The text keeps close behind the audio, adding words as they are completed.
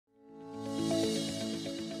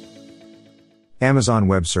Amazon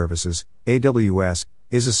Web Services, AWS,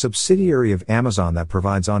 is a subsidiary of Amazon that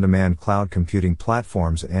provides on-demand cloud computing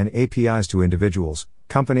platforms and APIs to individuals,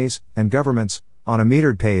 companies, and governments, on a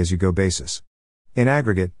metered pay-as-you-go basis. In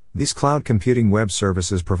aggregate, these cloud computing web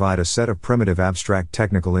services provide a set of primitive abstract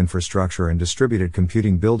technical infrastructure and distributed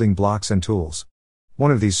computing building blocks and tools. One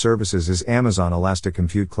of these services is Amazon Elastic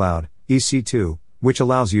Compute Cloud, EC2, which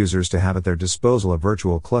allows users to have at their disposal a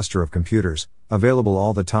virtual cluster of computers, available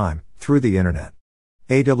all the time, through the Internet.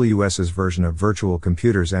 AWS's version of virtual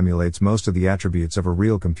computers emulates most of the attributes of a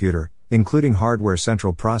real computer, including hardware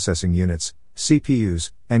central processing units,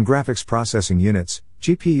 CPUs, and graphics processing units,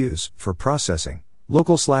 GPUs, for processing,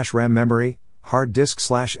 local/RAM memory, hard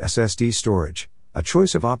disk/SSD storage, a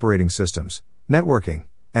choice of operating systems, networking,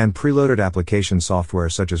 and preloaded application software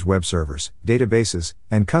such as web servers, databases,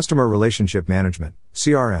 and customer relationship management,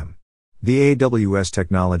 CRM. The AWS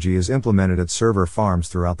technology is implemented at server farms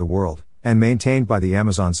throughout the world, and maintained by the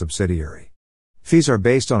Amazon subsidiary. Fees are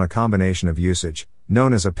based on a combination of usage,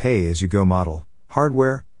 known as a pay-as-you-go model,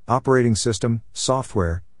 hardware, operating system,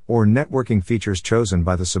 software, or networking features chosen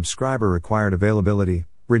by the subscriber required availability,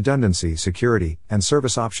 redundancy, security, and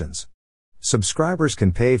service options. Subscribers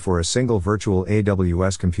can pay for a single virtual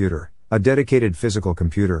AWS computer, a dedicated physical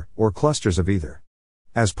computer, or clusters of either.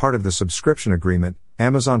 As part of the subscription agreement,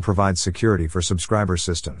 Amazon provides security for subscriber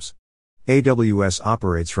systems. AWS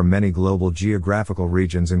operates from many global geographical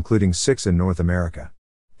regions, including 6 in North America.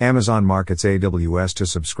 Amazon markets AWS to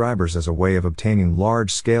subscribers as a way of obtaining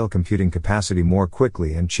large-scale computing capacity more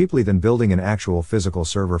quickly and cheaply than building an actual physical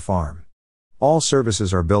server farm. All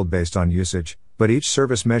services are billed based on usage, but each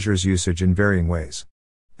service measures usage in varying ways.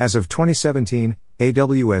 As of 2017,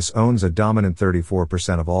 AWS owns a dominant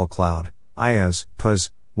 34% of all cloud, IaaS, PaaS,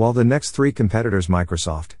 while the next 3 competitors,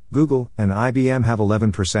 Microsoft, Google, and IBM, have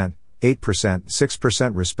 11%, 8%,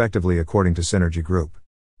 6% respectively, according to Synergy Group.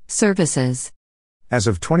 Services. As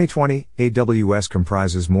of 2020, AWS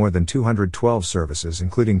comprises more than 212 services,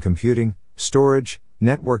 including computing, storage,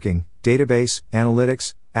 networking, database,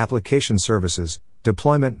 analytics, application services,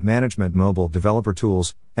 deployment management, mobile developer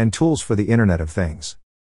tools, and tools for the Internet of Things.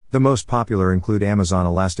 The most popular include Amazon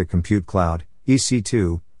Elastic Compute Cloud,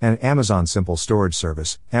 EC2, and Amazon Simple Storage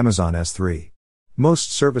Service, Amazon S3.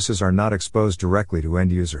 Most services are not exposed directly to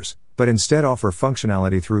end users, but instead offer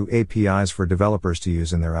functionality through APIs for developers to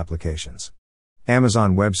use in their applications.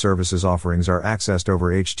 Amazon Web Services offerings are accessed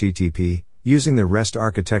over HTTP, using the REST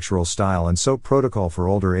architectural style and SOAP protocol for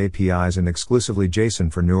older APIs and exclusively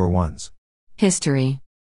JSON for newer ones. History.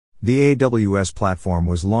 The AWS platform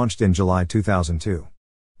was launched in July 2002.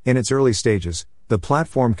 In its early stages, the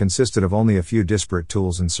platform consisted of only a few disparate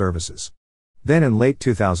tools and services. Then in late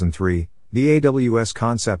 2003, the AWS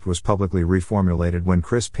concept was publicly reformulated when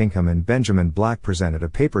Chris Pinkham and Benjamin Black presented a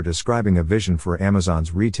paper describing a vision for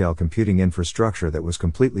Amazon's retail computing infrastructure that was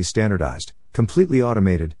completely standardized, completely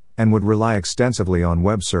automated, and would rely extensively on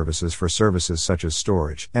web services for services such as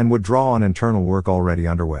storage, and would draw on internal work already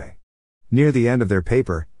underway. Near the end of their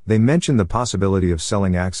paper, they mentioned the possibility of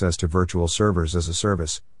selling access to virtual servers as a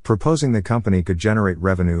service, proposing the company could generate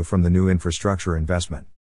revenue from the new infrastructure investment.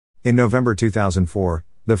 In November 2004,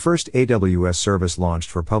 the first AWS service launched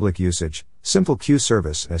for public usage, Simple Queue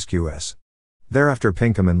Service (SQS). Thereafter,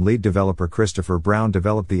 Pinkham and lead developer Christopher Brown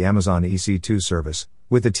developed the Amazon EC2 service,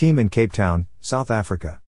 with a team in Cape Town, South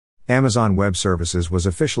Africa. Amazon Web Services was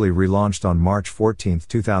officially relaunched on March 14,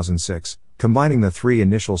 2006, combining the 3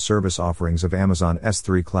 initial service offerings of Amazon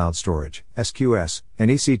S3 Cloud Storage, SQS, and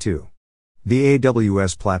EC2. The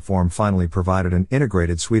AWS platform finally provided an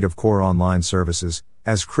integrated suite of core online services,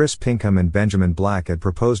 as Chris Pinkham and Benjamin Black had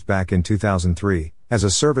proposed back in 2003, as a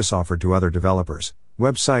service offered to other developers,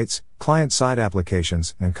 websites, client-side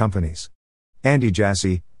applications, and companies. Andy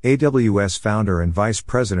Jassy, AWS founder and vice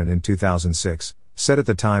president in 2006, said at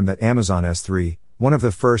the time that Amazon S3, one of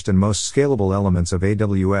the first and most scalable elements of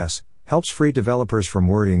AWS, helps free developers from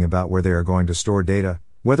worrying about where they are going to store data,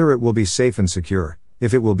 whether it will be safe and secure,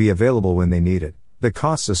 if it will be available when they need it, the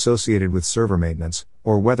costs associated with server maintenance,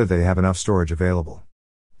 or whether they have enough storage available.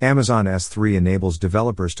 Amazon S3 enables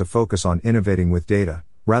developers to focus on innovating with data,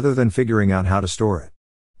 rather than figuring out how to store it.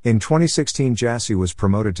 In 2016, Jassy was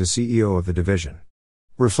promoted to CEO of the division.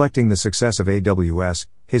 Reflecting the success of AWS,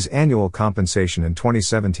 his annual compensation in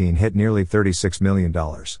 2017 hit nearly $36 million.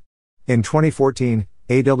 In 2014,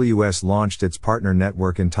 AWS launched its partner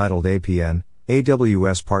network entitled APN,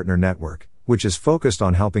 AWS Partner Network, which is focused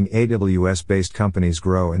on helping AWS-based companies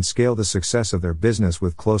grow and scale the success of their business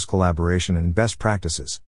with close collaboration and best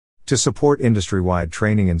practices. To support industry-wide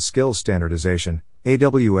training and skills standardization,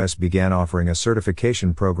 AWS began offering a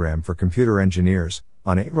certification program for computer engineers,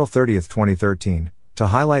 on April 30, 2013, to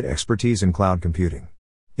highlight expertise in cloud computing.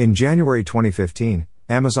 In January 2015,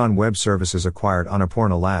 Amazon Web Services acquired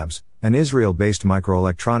Annapurna Labs, an Israel-based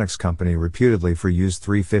microelectronics company reputedly for use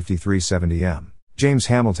 350-370M. James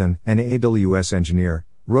Hamilton, an AWS engineer,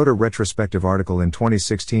 wrote a retrospective article in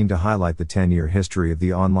 2016 to highlight the 10-year history of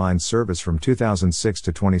the online service from 2006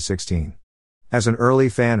 to 2016. As an early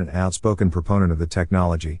fan and outspoken proponent of the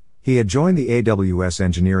technology, he had joined the AWS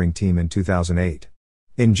engineering team in 2008.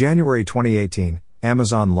 In January 2018,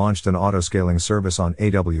 Amazon launched an autoscaling service on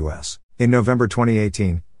AWS. In November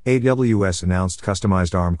 2018, AWS announced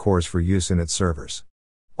customized ARM cores for use in its servers.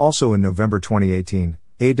 Also in November 2018,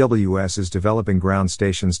 AWS is developing ground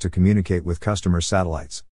stations to communicate with customer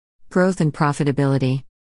satellites. Growth and profitability.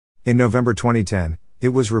 In November 2010, it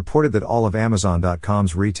was reported that all of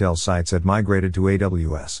Amazon.com's retail sites had migrated to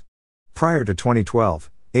AWS. Prior to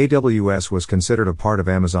 2012, AWS was considered a part of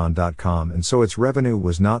Amazon.com, and so its revenue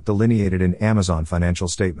was not delineated in Amazon financial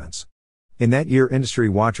statements. In that year, industry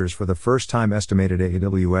watchers for the first time estimated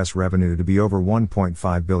AWS revenue to be over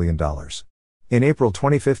 $1.5 billion. In April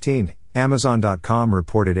 2015, Amazon.com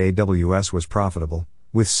reported AWS was profitable,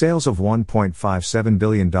 with sales of $1.57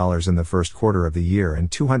 billion in the first quarter of the year and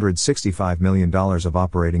 $265 million of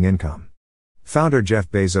operating income. Founder Jeff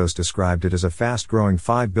Bezos described it as a fast-growing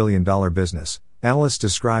 $5 billion business. Analysts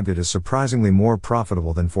described it as surprisingly more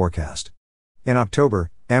profitable than forecast. In October,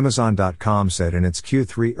 Amazon.com said in its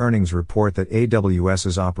Q3 earnings report that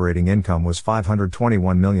AWS's operating income was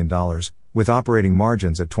 $521 million, with operating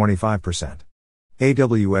margins at 25%.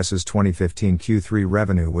 AWS's 2015 Q3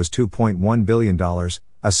 revenue was $2.1 billion,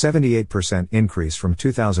 a 78% increase from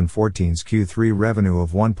 2014's Q3 revenue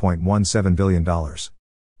of $1.17 billion.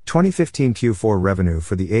 2015 Q4 revenue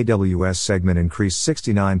for the AWS segment increased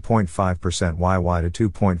 69.5% YY to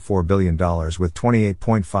 $2.4 billion with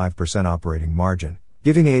 28.5% operating margin,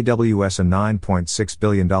 giving AWS a $9.6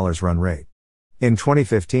 billion run rate. In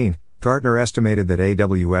 2015, Gartner estimated that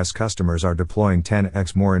AWS customers are deploying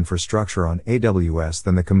 10x more infrastructure on AWS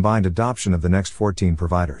than the combined adoption of the next 14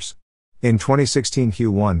 providers. In 2016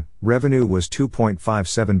 Q1, revenue was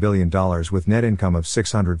 $2.57 billion with net income of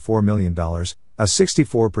 $604 million, a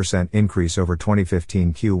 64% increase over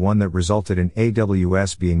 2015 Q1 that resulted in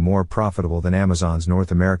AWS being more profitable than Amazon's North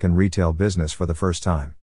American retail business for the first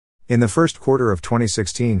time. In the first quarter of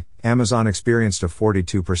 2016, Amazon experienced a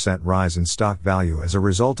 42% rise in stock value as a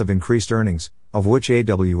result of increased earnings, of which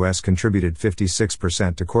AWS contributed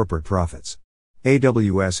 56% to corporate profits.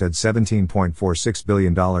 AWS had $17.46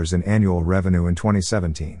 billion in annual revenue in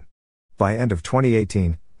 2017. By end of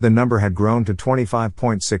 2018, the number had grown to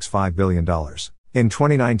 $25.65 billion. In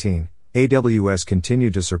 2019, AWS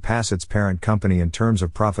continued to surpass its parent company in terms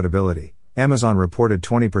of profitability. Amazon reported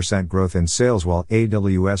 20% growth in sales while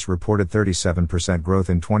AWS reported 37% growth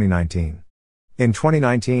in 2019. In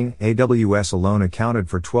 2019, AWS alone accounted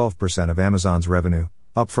for 12% of Amazon's revenue,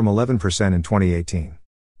 up from 11% in 2018.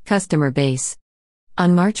 Customer base.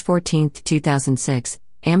 On March 14, 2006,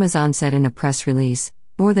 Amazon said in a press release,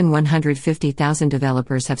 more than 150,000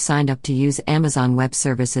 developers have signed up to use Amazon Web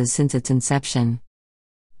Services since its inception.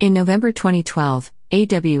 In November 2012,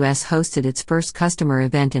 AWS hosted its first customer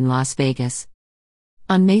event in Las Vegas.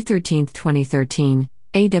 On May 13, 2013,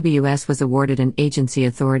 AWS was awarded an agency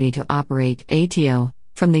authority to operate ATO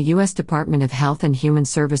from the U.S. Department of Health and Human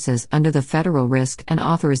Services under the Federal Risk and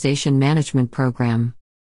Authorization Management Program.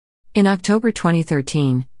 In October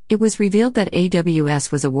 2013, it was revealed that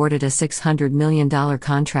AWS was awarded a $600 million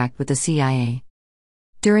contract with the CIA.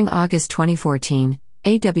 During August 2014,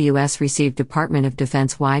 AWS received Department of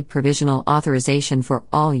Defense-wide provisional authorization for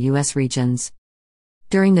all U.S. regions.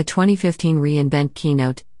 During the 2015 re:Invent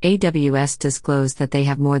keynote, AWS disclosed that they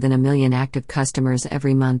have more than 1 million active customers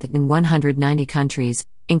every month in 190 countries,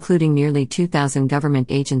 including nearly 2,000 government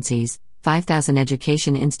agencies, 5,000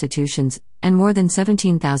 education institutions, and more than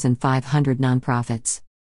 17,500 nonprofits.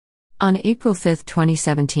 On April 5,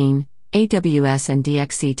 2017, AWS and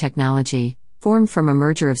DXC Technology, formed from a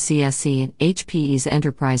merger of CSC and HPE's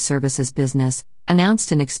enterprise services business,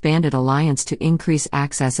 announced an expanded alliance to increase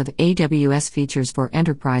access of AWS features for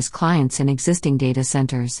enterprise clients in existing data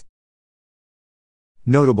centers.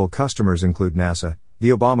 Notable customers include NASA, the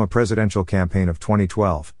Obama presidential campaign of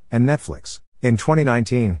 2012, and Netflix. In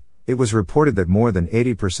 2019, it was reported that more than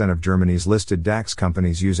 80% of Germany's listed DAX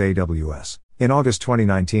companies use AWS. In August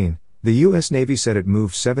 2019, the U.S. Navy said it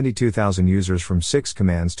moved 72,000 users from 6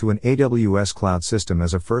 commands to an AWS cloud system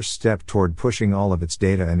as a first step toward pushing all of its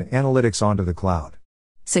data and analytics onto the cloud.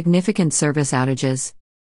 Significant service outages.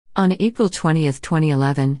 On April 20,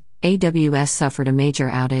 2011, AWS suffered a major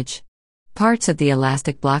outage. Parts of the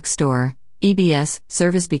Elastic Block Store, EBS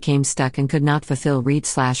service became stuck and could not fulfill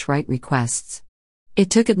read/write requests. It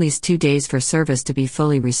took at least 2 days for service to be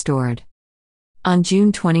fully restored. On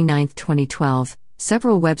June 29, 2012,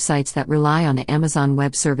 several websites that rely on Amazon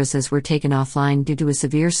Web Services were taken offline due to a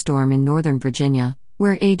severe storm in Northern Virginia,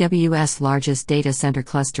 where AWS' largest data center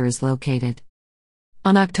cluster is located.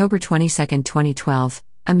 On October 22, 2012,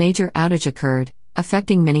 a major outage occurred,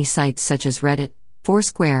 affecting many sites such as Reddit,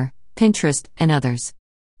 Foursquare, Pinterest, and others.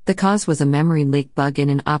 The cause was a memory leak bug in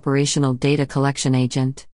an operational data collection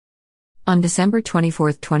agent. On December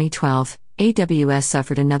 24, 2012, AWS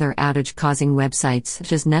suffered another outage, causing websites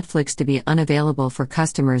such as Netflix to be unavailable for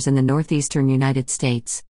customers in the northeastern United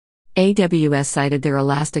States. AWS cited their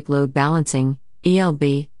Elastic Load Balancing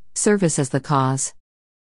 (ELB) service as the cause.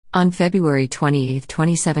 On February 28,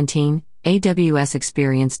 2017, AWS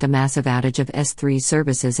experienced a massive outage of S3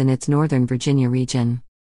 services in its Northern Virginia region.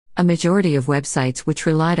 A majority of websites which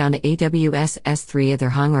relied on AWS S3 either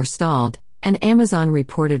hung or stalled, and Amazon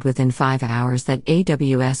reported within 5 hours that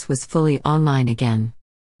AWS was fully online again.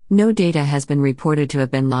 No data has been reported to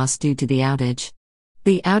have been lost due to the outage.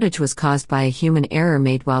 The outage was caused by a human error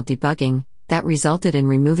made while debugging, that resulted in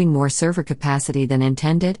removing more server capacity than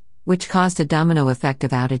intended, which caused a domino effect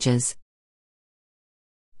of outages.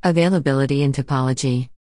 Availability and topology.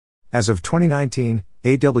 As of 2019,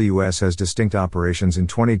 AWS has distinct operations in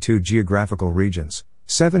 22 geographical regions,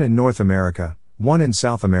 7 in North America, 1 in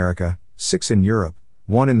South America, 6 in Europe,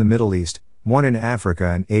 1 in the Middle East, 1 in Africa,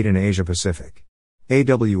 and 8 in Asia Pacific.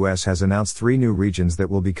 AWS has announced 3 new regions that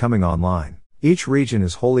will be coming online. Each region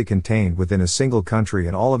is wholly contained within a single country,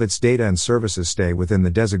 and all of its data and services stay within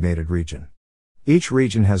the designated region. Each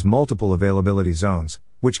region has multiple availability zones,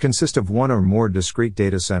 which consist of 1 or more discrete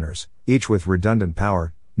data centers, each with redundant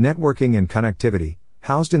power, networking, and connectivity,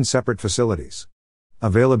 housed in separate facilities.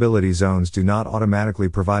 Availability zones do not automatically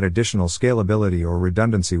provide additional scalability or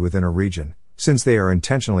redundancy within a region, since they are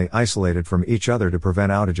intentionally isolated from each other to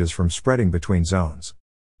prevent outages from spreading between zones.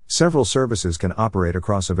 Several services can operate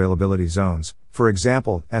across availability zones, for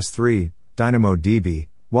example, S3, DynamoDB,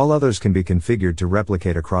 while others can be configured to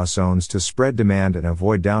replicate across zones to spread demand and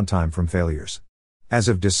avoid downtime from failures. As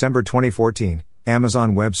of December 2014,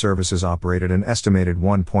 Amazon Web Services operated an estimated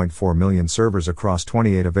 1.4 million servers across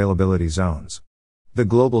 28 availability zones. The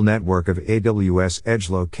global network of AWS Edge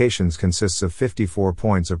locations consists of 54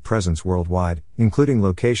 points of presence worldwide, including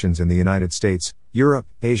locations in the United States, Europe,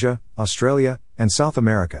 Asia, Australia, and South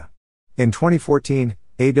America. In 2014,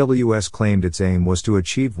 AWS claimed its aim was to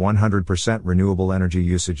achieve 100% renewable energy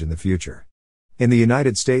usage in the future. In the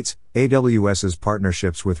United States, AWS's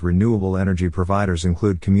partnerships with renewable energy providers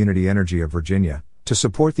include Community Energy of Virginia, to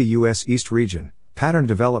support the U.S. East Region, Pattern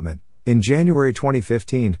Development, in January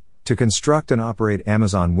 2015, to construct and operate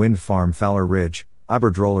Amazon Wind Farm Fowler Ridge,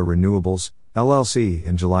 Iberdrola Renewables, LLC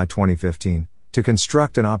in July 2015, to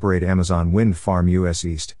construct and operate Amazon Wind Farm US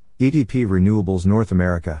East, EDP Renewables North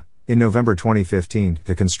America, in November 2015,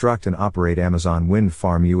 to construct and operate Amazon Wind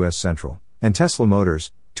Farm US Central, and Tesla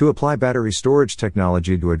Motors, to apply battery storage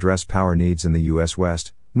technology to address power needs in the U.S.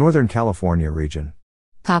 West, Northern California region.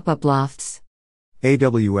 Pop-up lofts.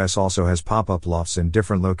 AWS also has pop-up lofts in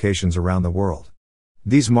different locations around the world.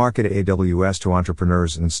 These market AWS to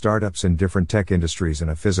entrepreneurs and startups in different tech industries in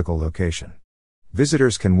a physical location.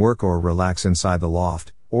 Visitors can work or relax inside the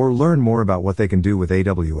loft, or learn more about what they can do with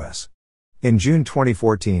AWS. In June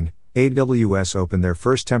 2014, AWS opened their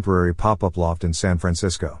first temporary pop-up loft in San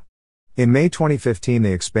Francisco. In May 2015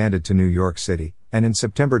 they expanded to New York City, and in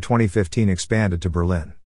September 2015 expanded to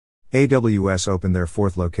Berlin. AWS opened their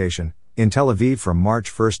 4th location, in Tel Aviv from March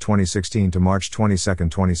 1, 2016 to March 22,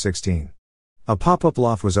 2016. A pop-up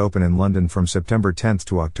loft was open in London from September 10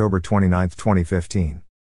 to October 29, 2015.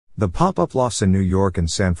 The pop-up lofts in New York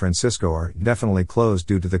and San Francisco are indefinitely closed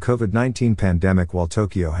due to the COVID-19 pandemic, while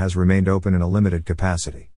Tokyo has remained open in a limited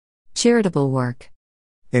capacity. Charitable work.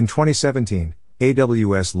 In 2017,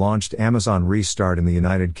 AWS launched Amazon Restart in the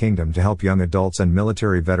United Kingdom to help young adults and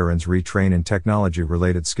military veterans retrain in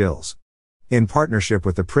technology-related skills. In partnership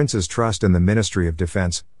with the Prince's Trust and the Ministry of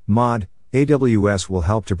Defense, MOD, AWS will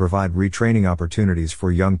help to provide retraining opportunities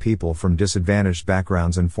for young people from disadvantaged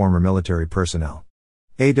backgrounds and former military personnel.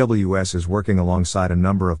 AWS is working alongside a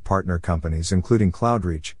number of partner companies including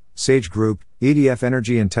Cloudreach, Sage Group, EDF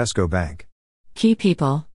Energy, and Tesco Bank. Key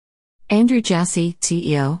people: Andrew Jassy,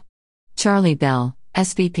 CEO. Charlie Bell,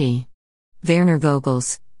 SVP. Werner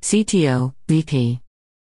Vogels, CTO, VP.